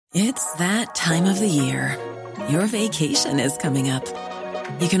It's that time of the year. Your vacation is coming up.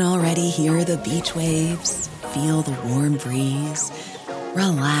 You can already hear the beach waves, feel the warm breeze,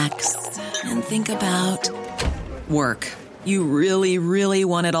 relax, and think about work. You really, really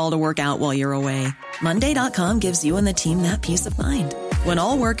want it all to work out while you're away. Monday.com gives you and the team that peace of mind. When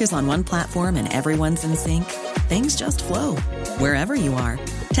all work is on one platform and everyone's in sync, things just flow. Wherever you are,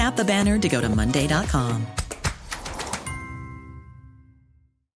 tap the banner to go to Monday.com.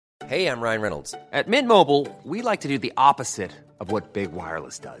 Hey, I'm Ryan Reynolds. At Mint Mobile, we like to do the opposite of what Big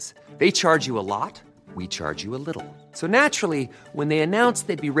Wireless does. They charge you a lot, we charge you a little. So naturally, when they announced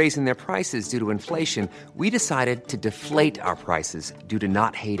they'd be raising their prices due to inflation, we decided to deflate our prices due to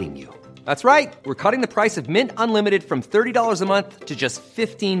not hating you. That's right. We're cutting the price of Mint Unlimited from $30 a month to just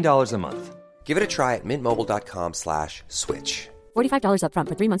 $15 a month. Give it a try at mintmobile.com/switch. $45 up front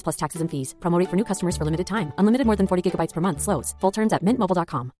for 3 months plus taxes and fees. Promo rate for new customers for limited time. Unlimited more than 40 gigabytes per month. Slows full terms at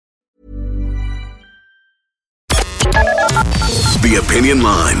mintmobile.com. The Opinion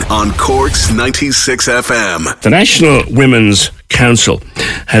Line on Cork's 96 FM. The National Women's Council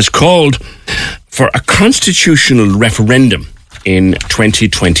has called for a constitutional referendum in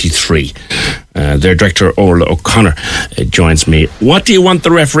 2023. Their director, Orla O'Connor, joins me. What do you want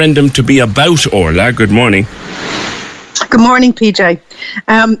the referendum to be about, Orla? Good morning. Good morning, PJ.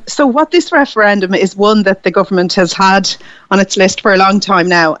 So what this referendum is one that the government has had on its list for a long time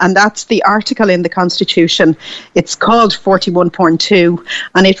now, and that's the article in the Constitution. It's called 41.2,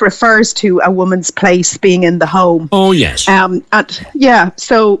 and it refers to a woman's place being in the home. Oh, yes.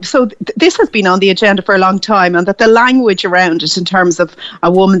 So this has been on the agenda for a long time, and that the language around it in terms of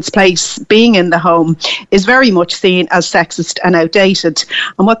a woman's place being in the home is very much seen as sexist and outdated.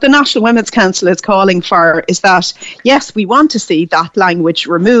 And what the National Women's Council is calling for is that, yes, we want to see that language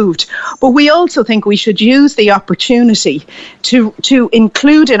removed, but we also think we should use the opportunity to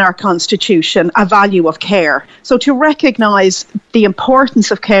include in our Constitution a value of care. So to recognise the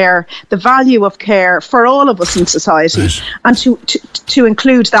importance of care, the value of care for all of us in society, yes, and to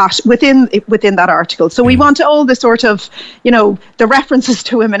include that within that article. So we want all the sort of, the references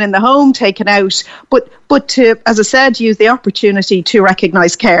to women in the home taken out, but to, as I said, use the opportunity to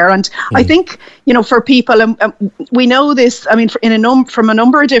recognise care. And I think, for people, we know this, from a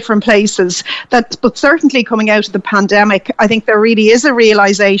number of different places, but certainly coming out of the pandemic, I think there really is a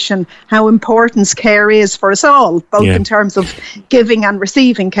realisation how important care is for us all, both in terms of giving and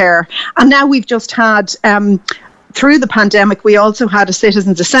receiving care. And now we've just had, through the pandemic, we also had a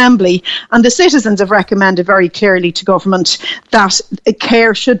citizens' assembly, and the citizens have recommended very clearly to government that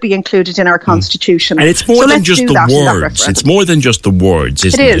care should be included in our Constitution. And it's more than just the words. It's more than just the words,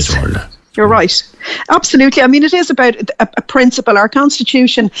 isn't it, Orla? You're right. Absolutely. It is about a principle. Our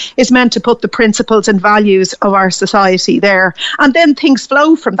Constitution is meant to put the principles and values of our society there. And then things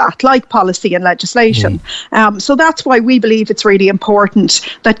flow from that, like policy and legislation. So that's why we believe it's really important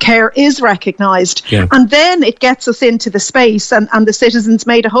that care is recognised. Yeah. And then it gets us into the space. And the citizens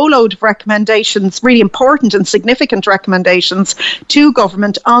made a whole load of recommendations, really important and significant recommendations to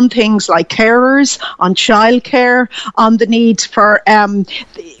government on things like carers, on childcare, on the need for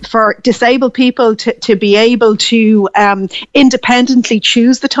disabled people to be able to independently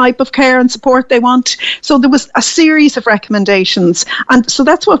choose the type of care and support they want. So there was a series of recommendations. And so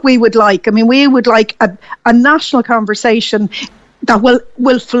that's what we would like. We would like a national conversation that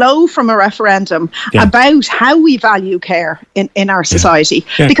will flow from a referendum about how we value care in our society.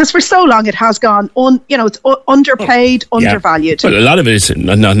 Yeah. Because for so long it has gone it's underpaid, undervalued. Well, a lot of it is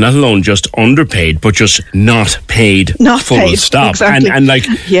not alone just underpaid, but just not paid. Full stop. Exactly. And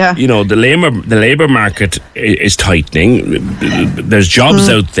the labour market is tightening. There's jobs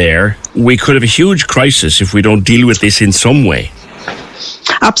out there. We could have a huge crisis if we don't deal with this in some way.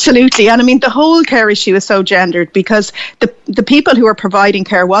 Absolutely. And the whole care issue is so gendered, because the people who are providing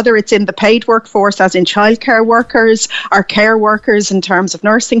care, whether it's in the paid workforce, as in childcare workers, or care workers in terms of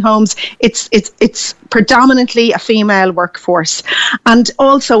nursing homes, it's predominantly a female workforce. And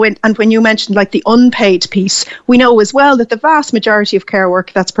also, and when you mentioned like the unpaid piece, we know as well that the vast majority of care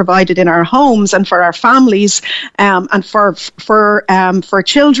work that's provided in our homes and for our families, and for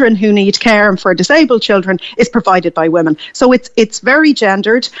children who need care and for disabled children, is provided by women. So it's very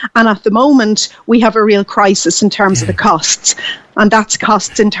gendered, and at the moment we have a real crisis in terms of the costs. And that's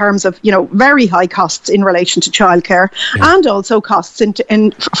costs in terms of, very high costs in relation to childcare, and also costs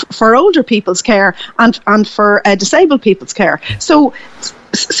for older people's care and for disabled people's care. So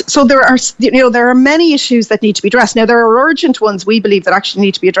So there are many issues that need to be addressed. Now, there are urgent ones we believe that actually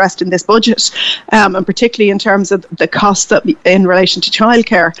need to be addressed in this budget, and particularly in terms of the costs that in relation to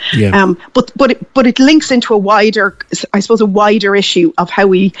childcare. Yeah. But it links into a wider issue of how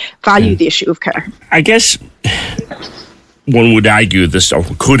we value the issue of care. I guess one would argue this, or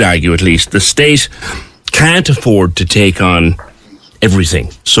could argue at least, the state can't afford to take on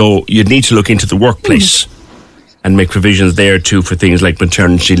everything. So you'd need to look into the workplace and make provisions there too for things like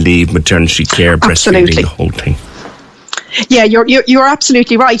maternity leave, maternity care, breastfeeding, the whole thing. Yeah, you're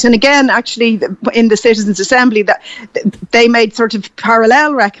absolutely right. And again, actually, in the Citizens' Assembly, that they made sort of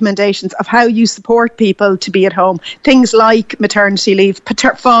parallel recommendations of how you support people to be at home. Things like maternity leave,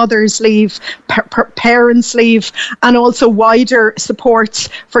 father's leave, parents' leave, and also wider supports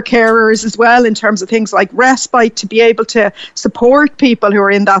for carers as well, in terms of things like respite, to be able to support people who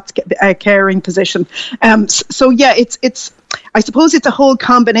are in that caring position. I suppose it's a whole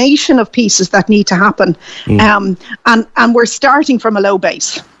combination of pieces that need to happen, and we're starting from a low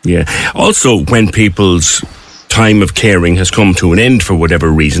base. Yeah. Also, when people's time of caring has come to an end for whatever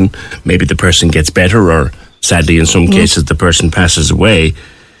reason, maybe the person gets better, or sadly in some cases the person passes away,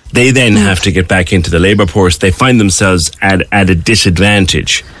 they then have to get back into the labour force. They find themselves at a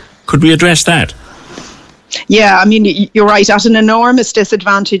disadvantage. Could we address that? Yeah, I mean, you're right, at an enormous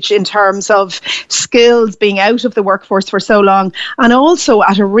disadvantage in terms of skills being out of the workforce for so long, and also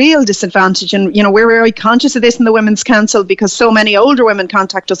at a real disadvantage. And, we're very conscious of this in the Women's Council because so many older women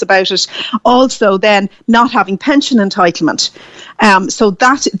contact us about it. Also, then not having pension entitlement. So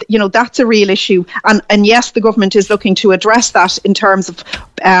that's a real issue. And yes, the government is looking to address that in terms of,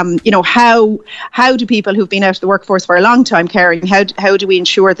 how do people who've been out of the workforce for a long time caring, how do we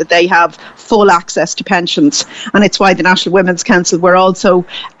ensure that they have full access to pensions? And it's why the National Women's Council were also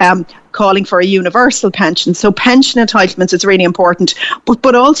calling for a universal pension. So pension entitlements is really important,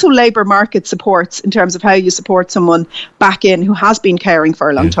 but also labour market supports in terms of how you support someone back in who has been caring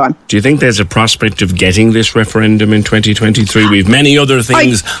for a long time. Do you think there's a prospect of getting this referendum in 2023? We've many other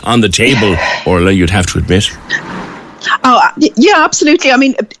things on the table, Orla, you'd have to admit. Oh, yeah, absolutely. I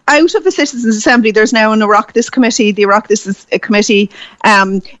mean, out of the Citizens' Assembly, there's now an Oireachtas committee. The Oireachtas committee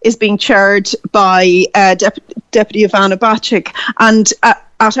is being chaired by Deputy Ivana Bacik. And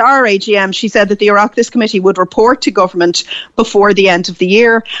at our AGM, she said that the Oireachtas committee would report to government before the end of the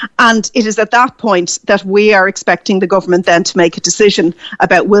year. And it is at that point that we are expecting the government then to make a decision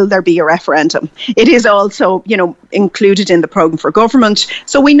about will there be a referendum. It is also, included in the programme for government.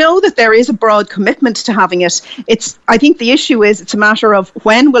 So we know that there is a broad commitment to having it. I think the issue is it's a matter of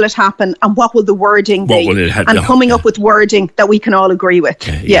when will it happen and what will the wording be, and coming up with wording that we can all agree with.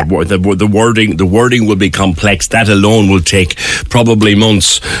 The wording will be complex. That alone will take probably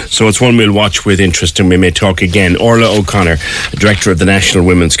months. So it's one we'll watch with interest, and we may talk again. Orla O'Connor, Director of the National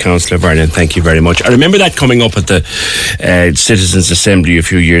Women's Council of Ireland, thank you very much. I remember that coming up at the Citizens' Assembly a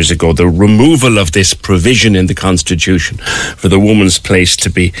few years ago, the removal of this provision in the Constitution for the woman's place to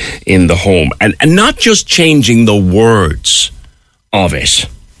be in the home. And not just changing the words of it,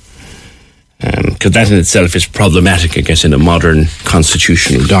 because that in itself is problematic, I guess, in a modern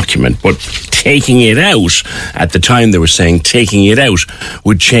constitutional document. But taking it out, at the time they were saying taking it out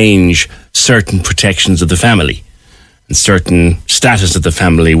would change certain protections of the family and certain status of the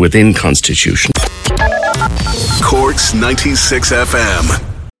family within Constitution. Cork's 96 FM.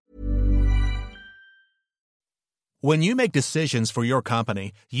 When you make decisions for your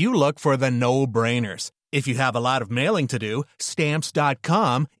company, you look for the no-brainers. If you have a lot of mailing to do,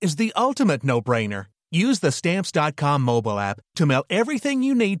 Stamps.com is the ultimate no-brainer. Use the Stamps.com mobile app to mail everything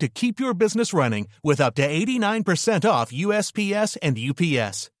you need to keep your business running with up to 89% off USPS and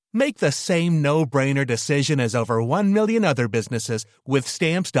UPS. Make the same no-brainer decision as over 1 million other businesses with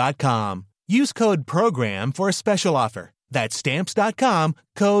Stamps.com. Use code PROGRAM for a special offer. That's Stamps.com,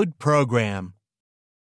 code PROGRAM.